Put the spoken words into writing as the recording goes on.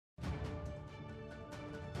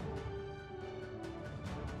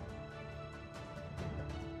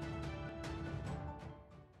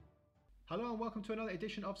Hello and welcome to another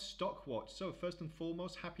edition of Stock Watch. So first and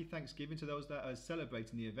foremost, happy Thanksgiving to those that are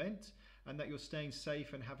celebrating the event and that you're staying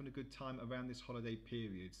safe and having a good time around this holiday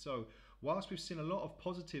period. So whilst we've seen a lot of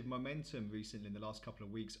positive momentum recently in the last couple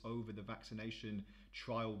of weeks over the vaccination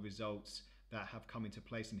trial results that have come into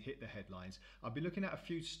place and hit the headlines, I've been looking at a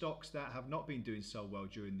few stocks that have not been doing so well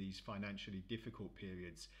during these financially difficult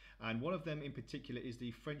periods. And one of them in particular is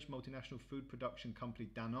the French multinational food production company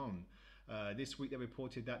Danone. This week they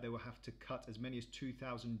reported that they will have to cut as many as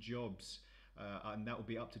 2,000 jobs, and that will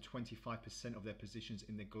be up to 25% of their positions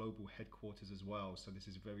in their global headquarters as well. So this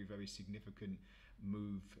is a very, very significant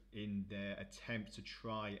move in their attempt to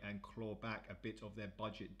try and claw back a bit of their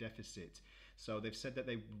budget deficit. So they've said that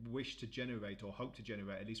they wish to generate or hope to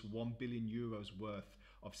generate at least 1 billion euros worth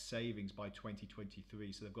of savings by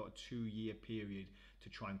 2023. So they've got a 2-year period to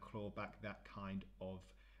try and claw back that kind of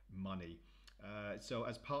money. So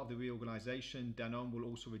as part of the reorganization, Danone will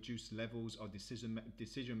also reduce levels of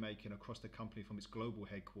decision making across the company from its global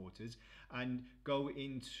headquarters and go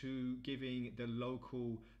into giving the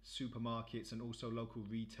local supermarkets and also local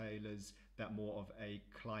retailers that more of a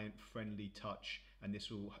client-friendly touch. And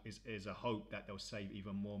this is a hope that they'll save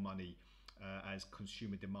even more money as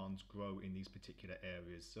consumer demands grow in these particular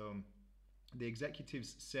areas. So the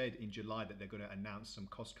executives said in July that they're going to announce some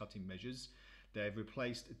cost-cutting measures. They've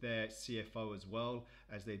replaced their CFO as well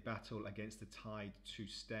as they battle against the tide to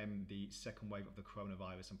stem the second wave of the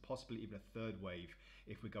coronavirus and possibly even a third wave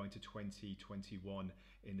if we go into 2021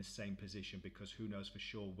 in the same position, because who knows for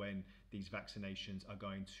sure when these vaccinations are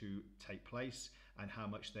going to take place and how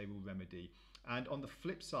much they will remedy. And on the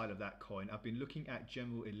flip side of that coin, I've been looking at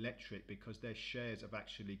General Electric because their shares have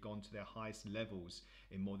actually gone to their highest levels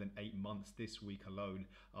in more than 8 months this week alone,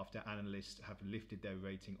 after analysts have lifted their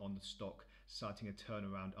rating on the stock, citing a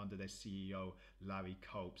turnaround under their CEO, Larry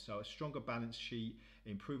Culp. So a stronger balance sheet,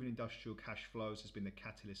 improving industrial cash flows has been the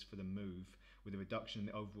catalyst for the move, with a reduction in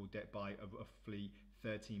the overall debt by roughly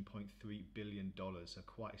 $13.3 billion, so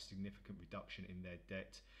quite a significant reduction in their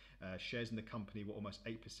debt. Shares in the company were almost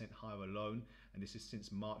 8% higher alone, and this is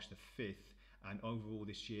since March the 5th. And overall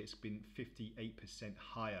this year it's been 58%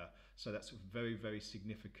 higher. So that's a very, very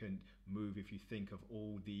significant move if you think of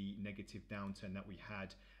all the negative downturn that we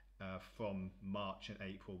had from March and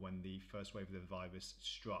April when the first wave of the virus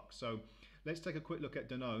struck. So let's take a quick look at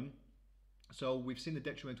Danone. So we've seen the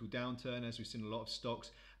detrimental downturn, as we've seen a lot of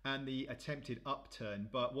stocks, and the attempted upturn.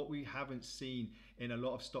 But what we haven't seen in a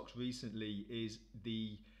lot of stocks recently is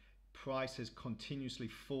the price has continuously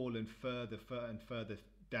fallen further and further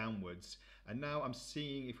downwards. And now I'm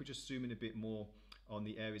seeing, if we just zoom in a bit more on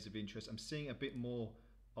the areas of interest, I'm seeing a bit more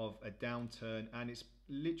of a downturn, and it's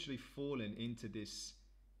literally fallen into this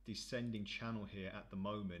descending channel here at the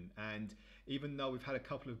moment. And even though we've had a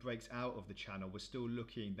couple of breaks out of the channel, we're still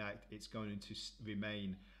looking that it's going to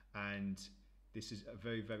remain, and this is a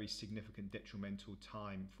very, very significant detrimental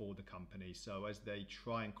time for the company. So as they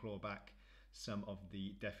try and claw back some of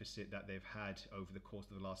the deficit that they've had over the course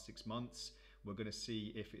of the last 6 months, we're going to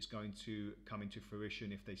see if it's going to come into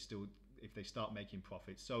fruition, if they start making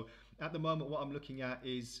profits. So at the moment what I'm looking at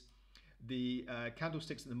is the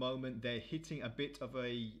candlesticks at the moment. They're hitting a bit of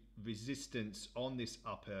a resistance on this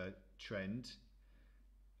upper trend,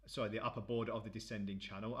 sorry, the upper border of the descending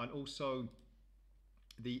channel, and also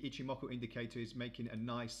the Ichimoku indicator is making a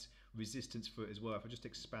nice resistance for it as well. If I just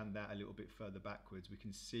expand that a little bit further backwards, we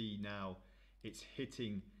can see now it's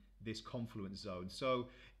hitting this confluence zone. So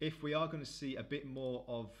if we are going to see a bit more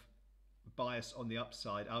of bias on the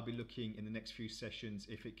upside, I'll be looking in the next few sessions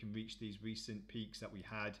if it can reach these recent peaks that we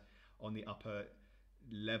had on the upper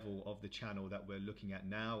level of the channel that we're looking at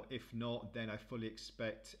now. If not, then I fully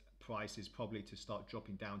expect prices probably to start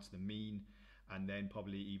dropping down to the mean and then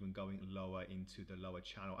probably even going lower into the lower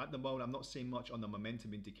channel. At the moment, I'm not seeing much on the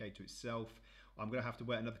momentum indicator itself. I'm going to have to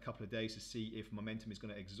wait another couple of days to see if momentum is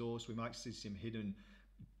going to exhaust. We might see some hidden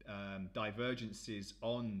divergences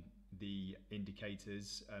on the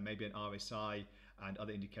indicators, maybe an RSI and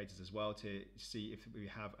other indicators as well, to see if we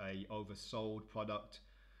have a oversold product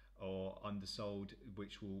or undersold,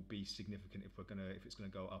 which will be significant if it's going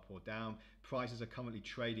to go up or down. Prices are currently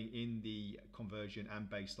trading in the conversion and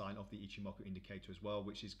baseline of the Ichimoku indicator as well,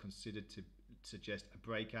 which is considered to suggest a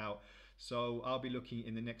breakout. So I'll be looking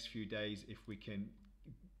in the next few days if we can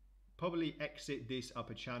probably exit this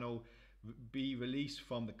upper channel, be released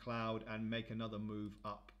from the cloud and make another move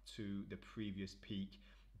up to the previous peak.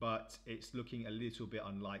 But it's looking a little bit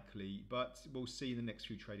unlikely, but we'll see in the next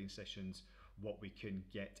few trading sessions what we can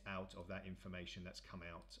get out of that information that's come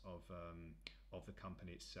out of the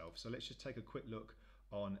company itself. So let's just take a quick look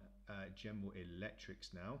on General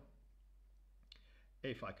Electrics now.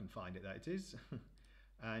 if I can find it, that it is.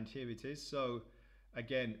 And here it is. So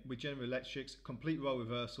again, with General Electric's complete role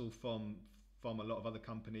reversal from a lot of other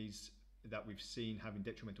companies that we've seen having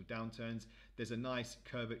detrimental downturns. There's a nice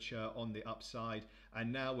curvature on the upside,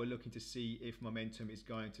 and now we're looking to see if momentum is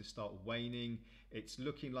going to start waning. It's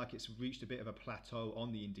looking like it's reached a bit of a plateau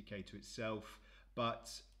on the indicator itself,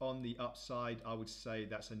 but on the upside, I would say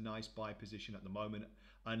that's a nice buy position at the moment,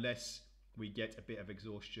 unless we get a bit of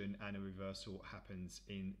exhaustion and a reversal happens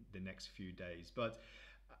in the next few days. But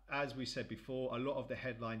as we said before, a lot of the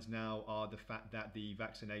headlines now are the fact that the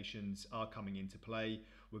vaccinations are coming into play.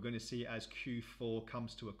 We're going to see as Q4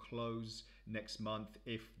 comes to a close next month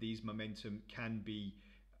if these momentum can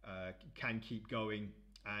keep going,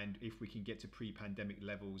 and if we can get to pre-pandemic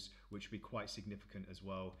levels, which will be quite significant as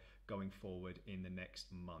well going forward in the next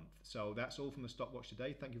month. So that's all from the Stock Watch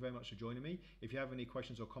today. Thank you very much for joining me. If you have any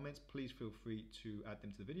questions or comments, please feel free to add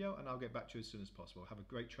them to the video, and I'll get back to you as soon as possible. Have a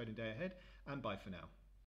great trading day ahead, and bye for now.